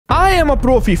I am a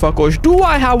pro FIFA coach. Do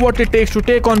I have what it takes to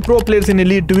take on pro players in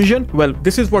elite division? Well,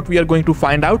 this is what we are going to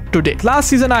find out today. Last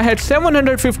season I had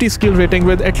 750 skill rating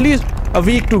with at least a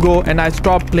week to go and I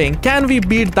stopped playing. Can we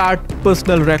beat that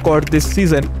personal record this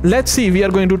season? Let's see. We are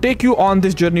going to take you on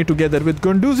this journey together with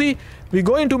Guendouzi. We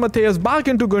go into Mateus, back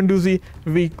into Guendouzi.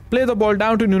 We play the ball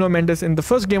down to Nuno Mendes in the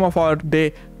first game of our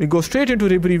day. We go straight into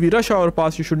Ribery. We rush our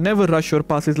pass. You should never rush your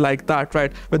passes like that,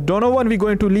 right? With Donovan, we go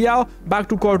into Leao, back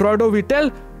to Cuadrado. We tell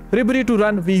Ribery to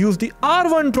run. We use the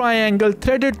R1 triangle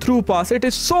threaded through pass. It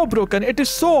is so broken. It is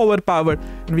so overpowered.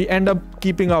 And we end up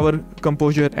keeping our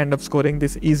composure, end up scoring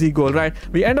this easy goal, right?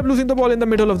 We end up losing the ball in the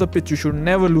middle of the pitch. You should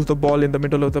never lose the ball in the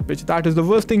middle of the pitch. That is the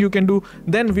worst thing you can do.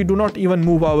 Then we do not even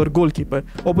move our goalkeeper.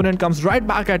 Opponent comes right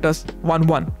back at us,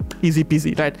 1-1. Easy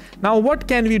peasy, right? Now, what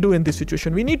can we do in this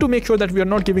situation? We need to make sure that we are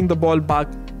not giving the ball back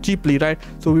cheaply, right?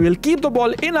 So we will keep the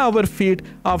ball in our feet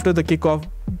after the kickoff.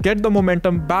 Get the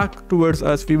momentum back towards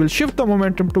us. We will shift the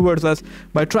momentum towards us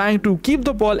by trying to keep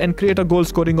the ball and create a goal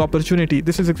scoring opportunity.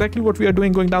 This is exactly what we are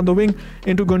doing, going down the wing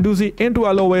into Guendouzi, into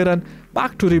Alderweireld,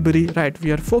 back to Ribery, right?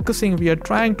 We are focusing, we are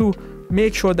trying to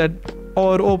make sure that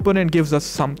our opponent gives us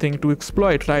something to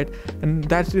exploit, right? And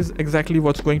that is exactly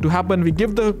what's going to happen. We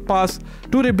give the pass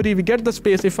to Ribery, we get the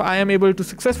space. If I am able to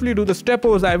successfully do the step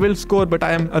overs, I will score, but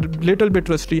I am a little bit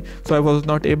rusty, so I was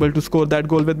not able to score that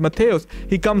goal with Mateus.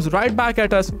 He comes right back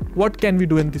at us. What can we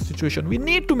do in this situation? We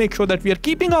need to make sure that we are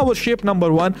keeping our shape,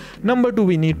 number one. Number two,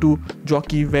 we need to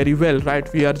jockey very well, right?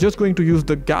 We are just going to use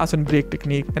the gas and brake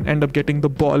technique and end up getting the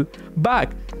ball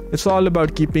back. It's all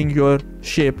about keeping your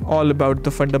shape, all about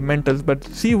the fundamentals. But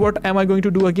see, what am I going to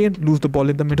do again? Lose the ball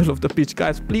in the middle of the pitch.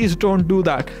 Guys, please don't do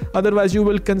that. Otherwise, you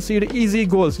will concede easy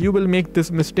goals. You will make this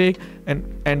mistake and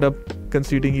end up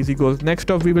conceding easy goals.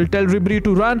 Next up, we will tell Ribery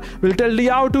to run. We'll tell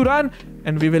Leao to run.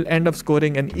 And we will end up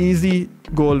scoring an easy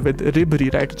goal with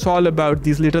Ribery, right? It's all about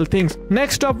these little things.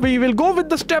 Next up, we will go with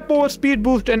the step over speed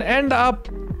boost and end up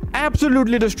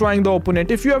absolutely destroying the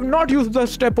opponent. If you have not used the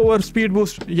step over speed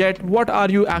boost yet, what are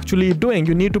you actually doing?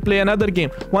 You need to play another game.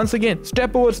 Once again,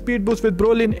 step over speed boost with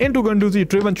Brolin into Guendouzi,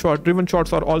 driven shot. Driven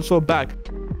shots are also back.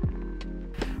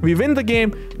 We win the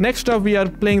game. Next up, we are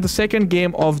playing the second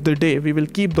game of the day. We will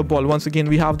keep the ball. Once again,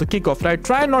 we have the kickoff, right?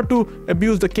 Try not to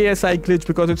abuse the KSI glitch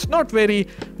because it's not very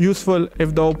useful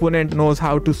if the opponent knows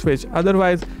how to switch.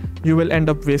 Otherwise, you will end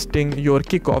up wasting your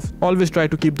kickoff. Always try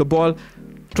to keep the ball.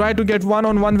 Try to get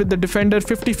one-on-one with the defender,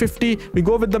 50-50. We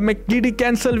go with the McGeady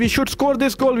cancel. We should score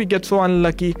this goal. We get so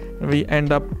unlucky. We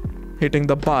end up hitting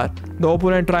the bar. The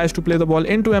opponent tries to play the ball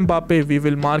into Mbappe. We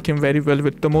will mark him very well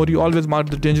with Tomori. Always mark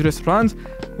the dangerous runs.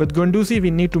 With Guendouzi, we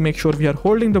need to make sure we are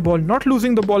holding the ball, not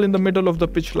losing the ball in the middle of the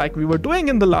pitch like we were doing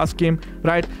in the last game,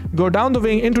 right? Go down the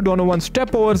wing into Donovan,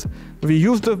 step overs. We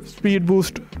use the speed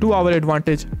boost to our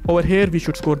advantage. Over here, we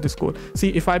should score this goal. See,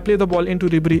 if I play the ball into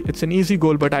Ribery, it's an easy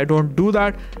goal, but I don't do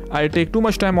that. I take too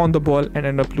much time on the ball and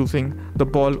end up losing the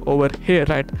ball over here,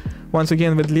 right? Once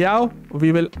again, with Leao,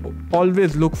 we will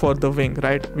always look for the wing,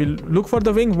 right? We'll look for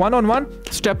the wing, one-on-one,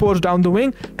 step overs down the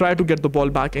wing, try to get the ball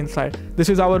back inside. This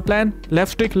is our plan.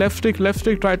 Left stick, left stick, left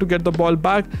stick, try to get the ball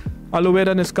back.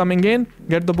 Alderweireld is coming in,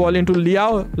 get the ball into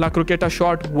Leao, La Croqueta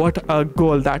shot. What a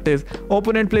goal that is.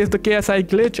 Opponent plays the KSI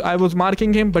glitch. I was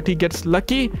marking him, but he gets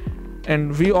lucky.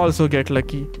 And we also get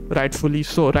lucky, rightfully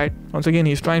so, right? Once again,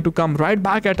 he's trying to come right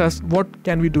back at us. What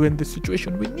can we do in this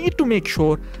situation? We need to make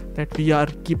sure that we are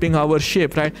keeping our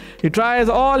shape, right? He tries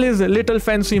all his little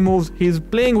fancy moves. He's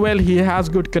playing well. He has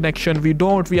good connection. We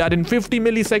don't. We are in 50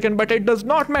 milliseconds, but it does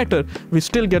not matter. We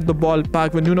still get the ball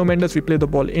back. With Nuno Mendes, we play the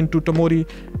ball into Tomori,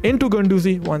 into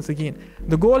Guendouzi. Once again,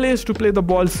 the goal is to play the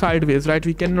ball sideways, right?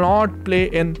 We cannot play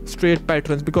in straight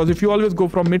patterns because if you always go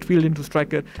from midfield into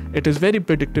striker, it is very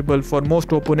predictable for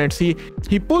most opponents. He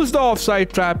pulls the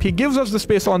offside trap. He gives us the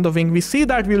space on the wing. We see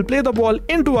that we will play the ball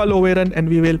into Alderweireld and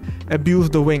we will abuse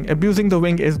the wing. Abusing the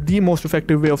wing is the most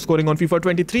effective way of scoring on FIFA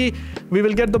 23. We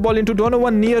will get the ball into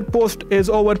Donovan. Near post is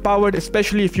overpowered,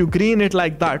 especially if you green it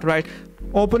like that, right?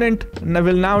 Opponent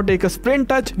will now take a sprint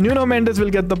touch. Nuno Mendes will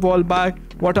get the ball back.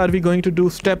 What are we going to do?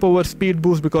 Step over speed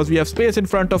boost because we have space in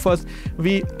front of us.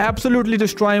 We absolutely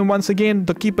destroy him once again.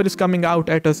 The keeper is coming out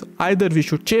at us. Either we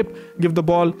should chip, give the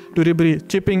ball to Ribery.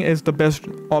 Chipping is the best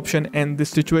option in this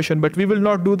situation, but we will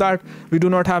not do that. We do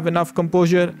not have enough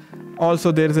composure.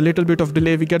 Also, there is a little bit of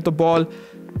delay. We get the ball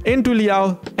into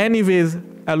Leao. Anyways,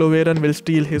 Alderweireld will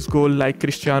steal his goal like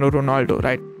Cristiano Ronaldo,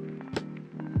 right?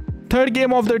 Third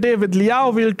game of the day with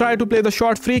Leao, we'll try to play the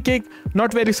short free kick.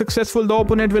 Not very successful. The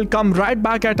opponent will come right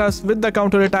back at us with the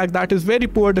counter attack. That is very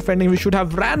poor defending. We should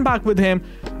have ran back with him.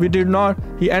 We did not.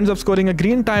 He ends up scoring a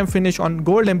green time finish on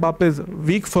goal Mbappe's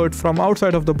weak foot from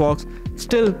outside of the box.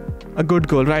 Still, A good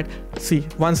goal, right? See,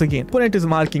 once again, opponent is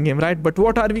marking him, right? But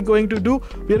what are we going to do?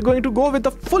 We are going to go with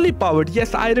a fully powered,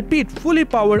 yes, I repeat, fully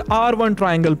powered R1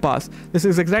 triangle pass. This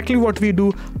is exactly what we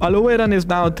do. Aloe run is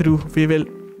now through. We will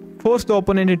force the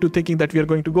opponent into thinking that we are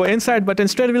going to go inside, but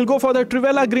instead we'll go for the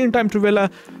Trivela, green time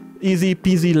Trivela. Easy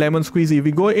peasy lemon squeezy.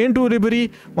 We go into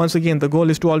Ribery. Once again, the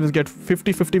goal is to always get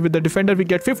 50-50 with the defender. We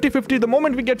get 50-50. The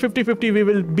moment we get 50-50, we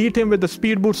will beat him with the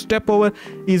speed boost, step over,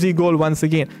 easy goal once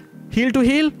again. Heel to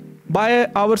heel, buy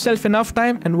ourselves enough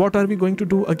time. And what are we going to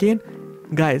do again?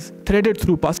 Guys, threaded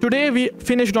through pass. Today we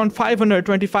finished on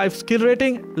 525 skill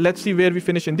rating. Let's see where we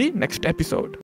finish in the next episode.